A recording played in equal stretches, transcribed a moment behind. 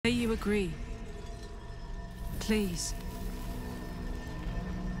Say you agree. Please.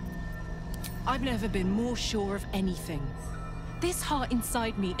 I've never been more sure of anything. This heart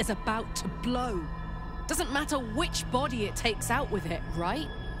inside me is about to blow. Doesn't matter which body it takes out with it, right?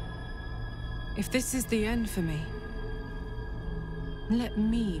 If this is the end for me, let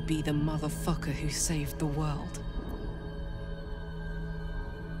me be the motherfucker who saved the world.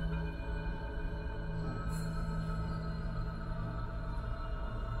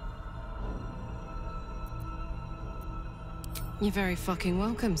 You're very fucking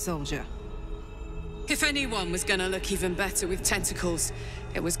welcome, soldier. If anyone was gonna look even better with tentacles,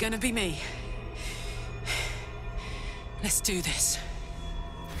 it was gonna be me. Let's do this.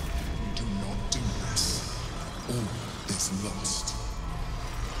 Do not do this. All is lost.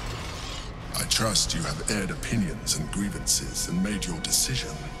 I trust you have aired opinions and grievances and made your decision.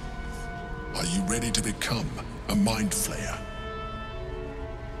 Are you ready to become a Mind Flayer?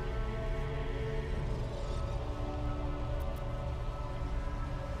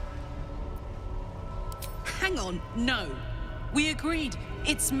 Hang on, no. We agreed.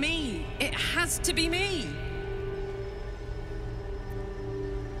 It's me. It has to be me.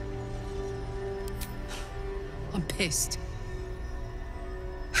 I'm pissed.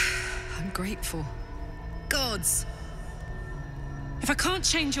 I'm grateful. Gods! If I can't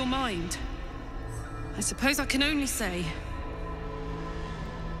change your mind, I suppose I can only say...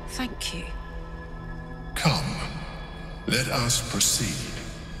 thank you. Come, let us proceed.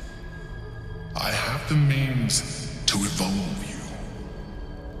 I have the means to evolve you.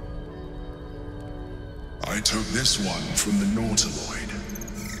 I took this one from the Nautiloid.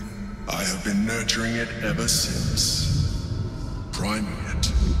 I have been nurturing it ever since, priming it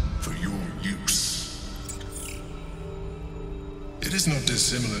for your use. It is not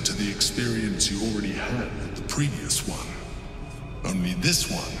dissimilar to the experience you already had with the previous one. Only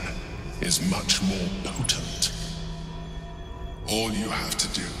this one is much more potent. All you have to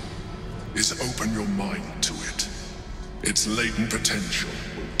do is open your mind to it. Its latent potential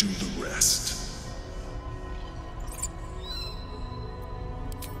will do the rest.